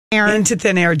Into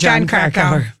Thin Air, John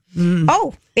Krakauer.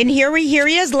 Oh, and here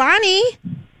he is, Lonnie.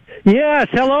 Yes,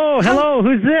 hello.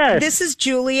 Who's this? This is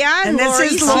Julia. And this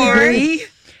is Lori. Lori.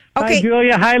 Okay. Hi,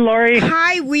 Julia. Hi, Lori.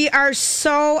 Hi, we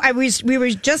were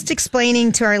just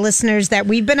explaining to our listeners that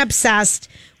we've been obsessed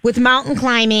with mountain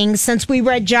climbing since we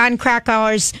read John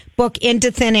Krakauer's book Into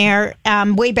Thin Air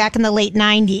way back in the late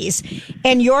 90s.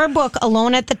 And your book,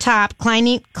 Alone at the Top,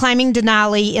 Climbing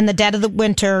Denali in the Dead of the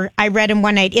Winter, I read in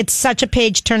one night. It's such a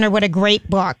page turner. What a great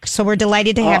book. So we're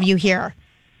delighted to have you here.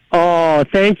 Oh,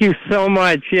 thank you so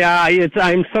much. Yeah,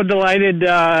 I'm so delighted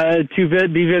to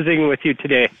be visiting with you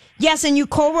today. Yes, and you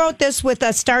co-wrote this with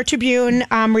a Star Tribune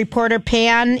reporter,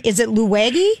 Pan, is it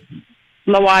Luwagi?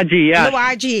 Luwagi, yeah.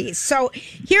 Luwagi. So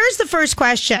here's the first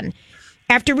question.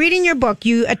 After reading your book,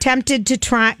 you attempted to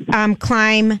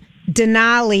climb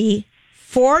Denali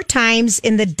 4 times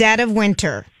in the dead of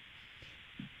winter.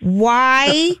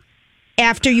 Why,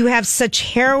 after you have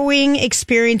such harrowing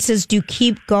experiences, do you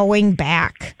keep going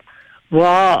back?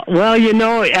 Well,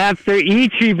 after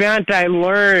each event, I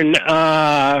learn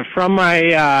from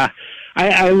my.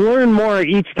 I learn more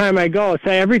each time I go. So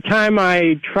every time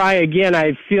I try again,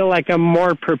 I feel like I'm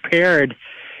more prepared.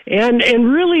 And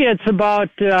really, it's about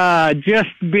just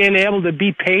being able to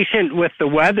be patient with the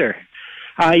weather.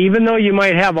 Even though you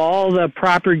might have all the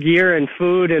proper gear and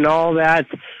food and all that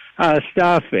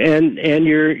stuff, and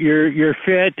you're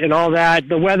fit and all that,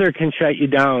 the weather can shut you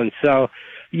down. So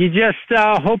you just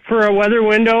hope for a weather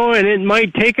window, and it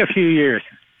might take a few years.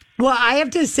 Well, I have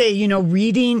to say,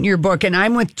 reading your book, and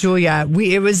I'm with Julia,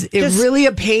 it was really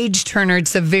a page turner.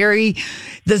 It's a very,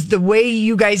 the way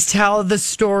you guys tell the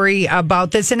story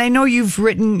about this. And I know you've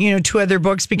written, 2 other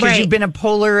books because you've been a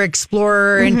polar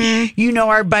explorer and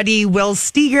our buddy Will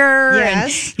Steger.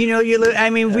 Yes.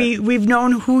 And, we've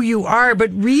known who you are,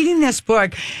 but reading this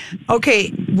book,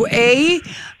 okay,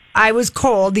 I was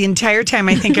cold the entire time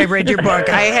I think I read your book.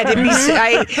 I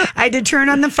had to turn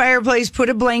on the fireplace, put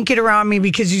a blanket around me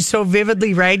because you so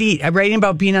vividly writing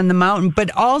about being on the mountain,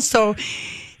 but also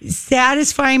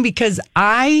satisfying because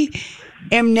I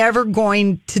am never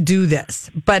going to do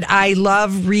this, but I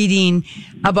love reading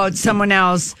about someone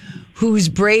else who's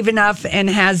brave enough and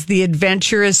has the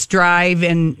adventurous drive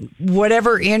and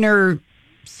whatever inner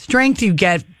strength you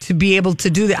get to be able to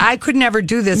do that. I could never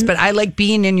do this, but I like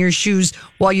being in your shoes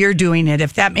while you're doing it,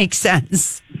 if that makes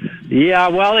sense. Yeah,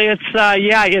 well, it's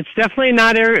definitely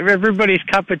not everybody's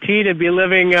cup of tea to be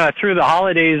living through the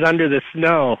holidays under the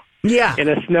snow. Yeah. In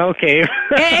a snow cave.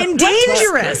 And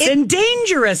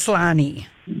dangerous, Lonnie.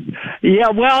 Yeah,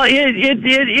 well,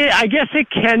 I guess it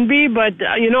can be, but,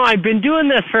 I've been doing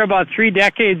this for about 3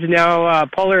 decades now,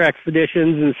 polar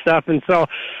expeditions and stuff, and so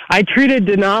I treated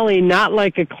Denali not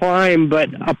like a climb, but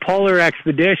a polar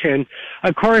expedition.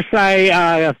 Of course,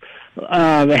 I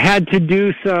had to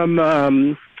do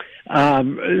some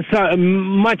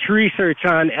much research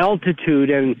on altitude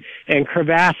and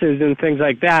crevasses and things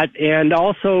like that, and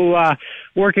also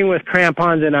working with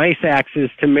crampons and ice axes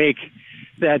to make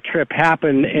that trip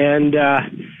happen, and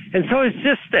so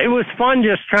it was fun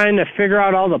just trying to figure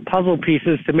out all the puzzle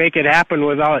pieces to make it happen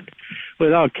without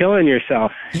killing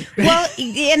yourself. Well,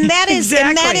 and that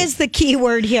is the key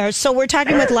word here. So we're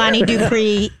talking with Lonnie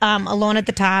Dupree, Alone at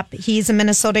the Top. He's a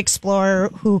Minnesota explorer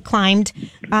who climbed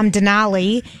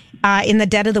Denali in the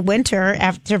dead of the winter.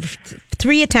 After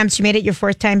 3 attempts, you made it your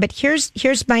 4th time. But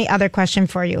here's my other question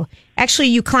for you. Actually,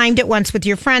 you climbed it once with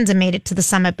your friends and made it to the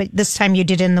summit, but this time you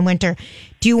did it in the winter.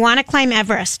 Do you want to climb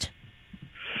Everest?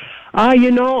 I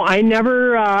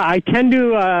never. I tend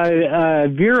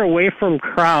to veer away from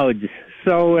crowds.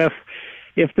 So if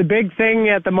the big thing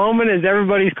at the moment is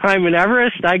everybody's climbing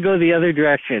Everest, I go the other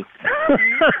direction.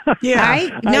 Yeah, I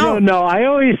don't know.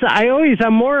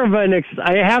 I'm more of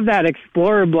I have that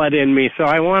explorer blood in me, so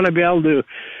I want to be able to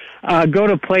go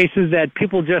to places that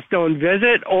people just don't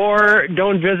visit or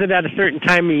don't visit at a certain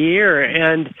time of year.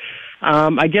 And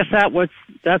I guess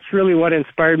that's really what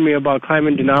inspired me about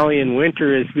climbing Denali in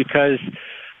winter, is because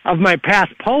of my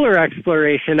past polar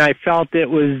exploration. I felt it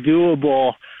was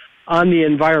doable on the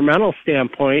environmental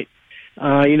standpoint,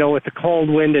 with the cold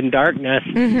wind and darkness.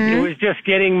 It was just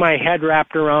getting my head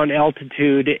wrapped around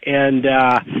altitude and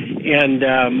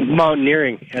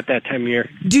mountaineering at that time of year.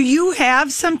 Do you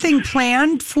have something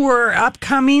planned for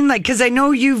upcoming? Because I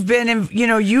know you've been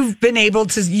able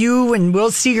to, you and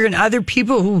Will Steger and other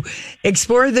people who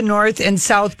explore the North and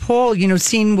South Pole,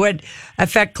 seeing what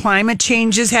effect climate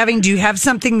change is having. Do you have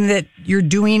something that you're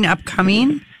doing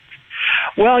upcoming?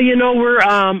 Well,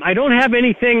 I don't have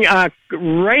anything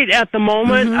right at the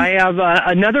moment. I have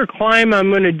another climb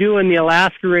I'm going to do in the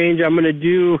Alaska range. I'm going to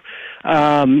do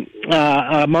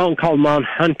a mountain called Mount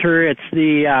Hunter. It's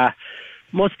the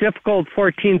most difficult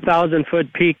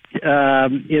 14,000-foot peak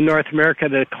in North America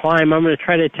to climb. I'm going to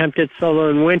try to attempt it solo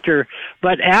in winter.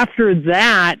 But after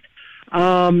that,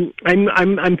 I'm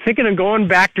thinking of going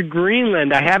back to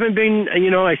Greenland. I haven't been,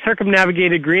 I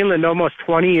circumnavigated Greenland almost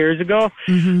 20 years ago.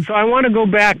 So I want to go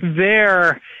back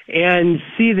there and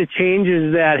see the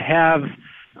changes that have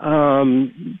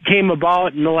came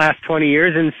about in the last 20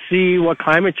 years and see what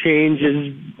climate change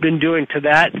has been doing to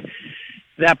that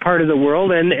part of the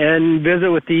world, and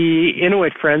visit with the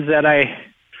Inuit friends that I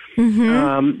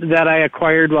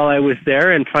acquired while I was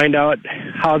there, and find out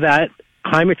how that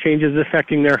climate change is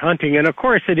affecting their hunting. And of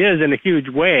course it is in a huge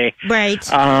way. Right.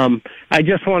 I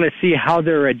just want to see how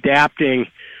they're adapting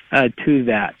to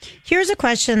that. Here's a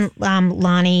question,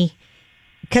 Lonnie,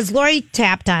 because Lori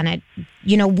tapped on it.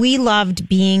 We loved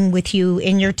being with you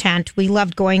in your tent. We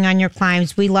loved going on your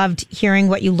climbs. We loved hearing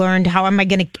what you learned. How am I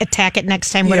going to attack it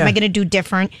next time? What am I going to do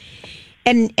different?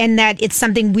 And that it's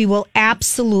something we will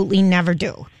absolutely never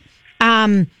do.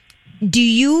 Do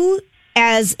you,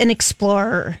 as an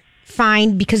explorer,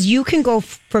 find, because you can go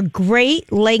for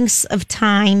great lengths of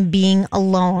time being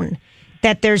alone,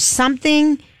 that there's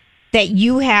something that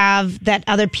you have that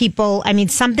other people,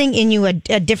 something in you, a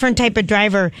different type of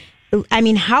driver.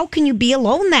 How can you be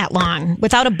alone that long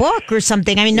without a book or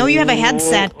something? No, you have a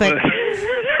headset, but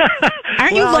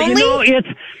aren't you lonely?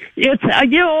 Yeah,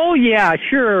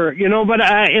 sure. But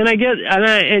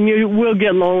you will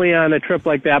get lonely on a trip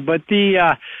like that. But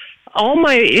it's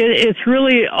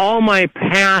really all my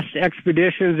past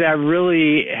expeditions that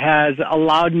really has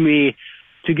allowed me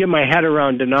to get my head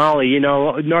around Denali.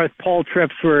 North Pole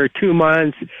trips were 2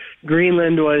 months.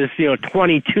 Greenland was,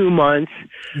 22 months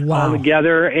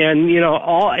altogether. And,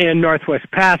 and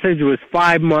Northwest Passage was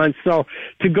 5 months. So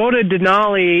to go to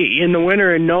Denali in the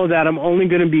winter and know that I'm only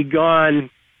going to be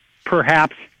gone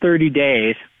perhaps 30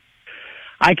 days,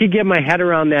 I could get my head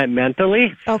around that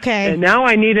mentally. Okay. And then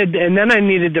I needed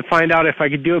to find out if I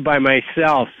could do it by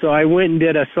myself. So I went and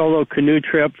did a solo canoe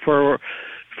trip for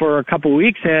a couple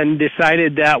weeks and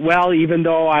decided that, well, even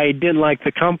though I didn't like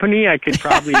the company, I could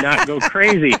probably not go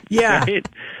crazy. Yeah.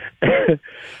 Right?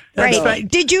 Right.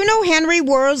 Did you know Henry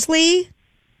Worsley?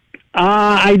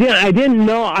 I didn't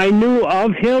know. I knew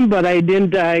of him, but I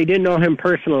didn't know him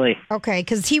personally. Okay,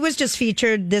 because he was just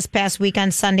featured this past week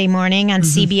on Sunday Morning on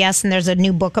CBS, and there's a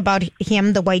new book about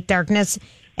him, The White Darkness,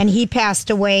 and he passed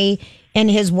away. And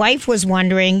his wife was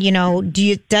wondering,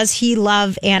 does he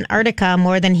love Antarctica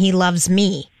more than he loves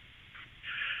me?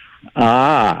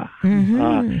 Well,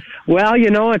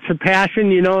 it's a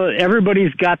passion.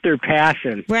 Everybody's got their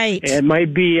passion. Right. It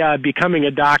might be becoming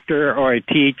a doctor or a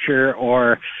teacher,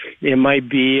 or it might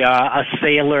be a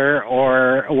sailor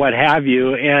or what have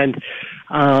you. And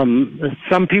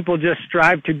some people just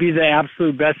strive to be the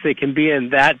absolute best they can be in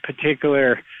that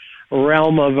particular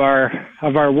realm of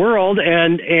our world.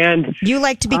 And you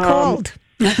like to be cold.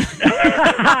 The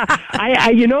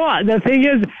thing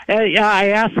is, I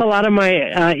asked a lot of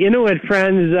my Inuit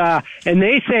friends, and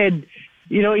they said,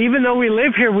 even though we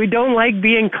live here, we don't like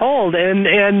being cold.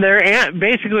 And their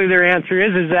answer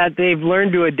is that they've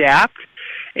learned to adapt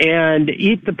and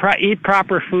eat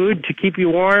proper food to keep you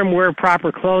warm, wear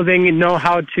proper clothing, and know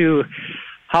how to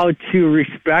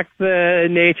respect the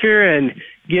nature and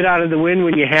get out of the wind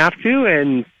when you have to,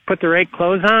 and put the right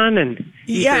clothes on and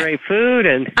eat the right food.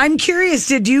 And I'm curious,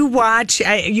 did you watch?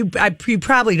 You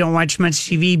probably don't watch much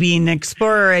TV, being an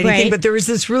explorer or anything, but there was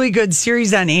this really good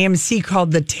series on AMC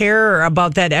called The Terror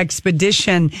about that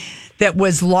expedition that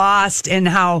was lost, and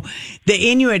how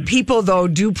the Inuit people, though,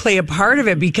 do play a part of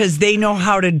it because they know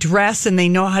how to dress and they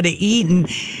know how to eat. And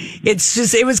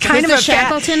it was kind of the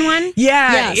Shackleton one?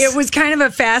 Yeah, yes. It was kind of a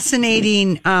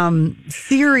fascinating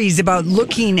series about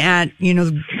looking at,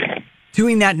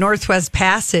 doing that Northwest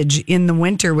Passage in the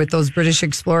winter with those British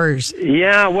explorers.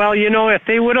 Yeah, well, if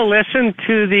they would have listened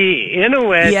to the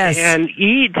Inuit and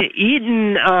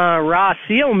eaten raw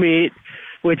seal meat,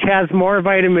 which has more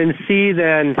vitamin C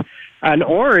than an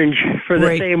orange for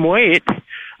the same weight,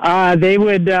 they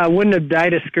wouldn't have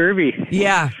died of scurvy.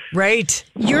 Yeah, right.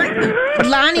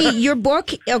 Lonnie, your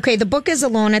book, the book is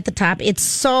Alone at the Top. It's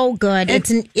so good.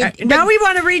 Now we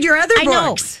want to read your other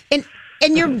books. I know.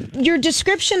 And your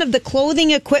description of the clothing,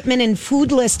 equipment, and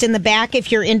food list in the back,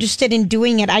 if you're interested in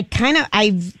doing it,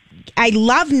 I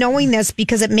love knowing this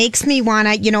because it makes me want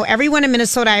to, everyone in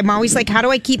Minnesota, I'm always like, how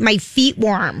do I keep my feet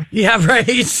warm? Yeah,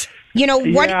 right. You know,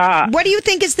 what do you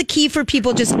think is the key for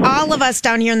people, just all of us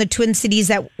down here in the Twin Cities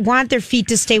that want their feet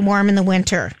to stay warm in the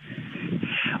winter?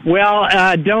 Well,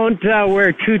 don't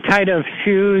wear too tight of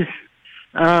shoes.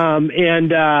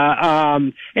 And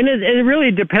it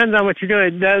really depends on what you're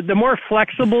doing. The more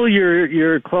flexible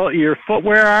your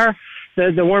footwear are,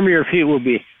 the warmer your feet will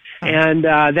be. And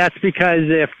that's because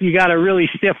if you got a really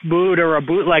stiff boot or a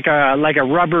boot like a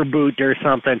rubber boot or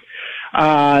something,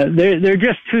 they're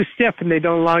just too stiff and they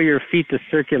don't allow your feet to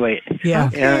circulate. Yeah.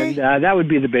 Okay. And that would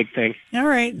be the big thing. All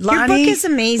right. Lonnie, your book is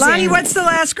amazing. Lonnie, what's the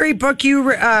last great book you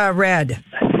read?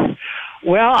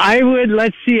 Well,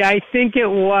 let's see, I think it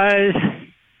was,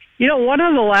 one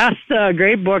of the last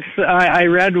great books I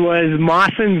read was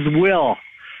Mawson's Will.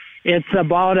 It's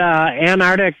about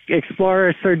Antarctic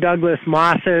explorer Sir Douglas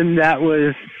Mawson that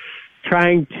was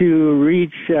trying to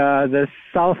reach the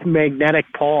South Magnetic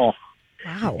Pole.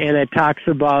 Wow. And it talks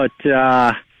about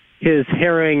his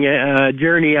harrowing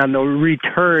journey on the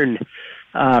return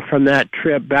from that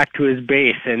trip back to his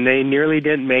base, and they nearly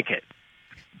didn't make it.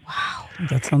 Wow.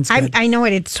 That sounds good. I know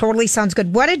it. It totally sounds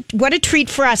good. What a treat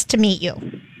for us to meet you.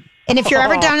 And if you're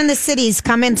ever down in the cities,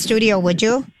 come in studio, would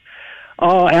you?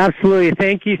 Oh, absolutely.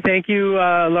 Thank you,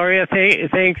 Loria.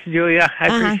 Thanks, Julia. I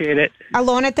appreciate it.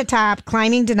 Alone at the Top,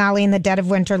 Climbing Denali in the Dead of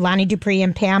Winter, Lonnie Dupree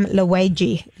and Pam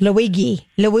Luigi,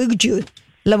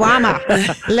 Lawama,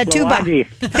 Latuba.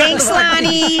 Thanks,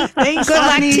 Lonnie. Thanks, Good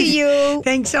Lonnie. luck to you.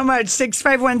 Thanks so much.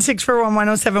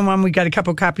 651-641-1071. We got a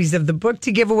couple copies of the book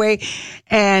to give away.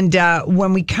 And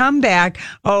when we come back,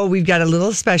 we've got a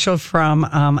little special from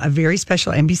a very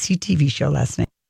special NBC TV show last night.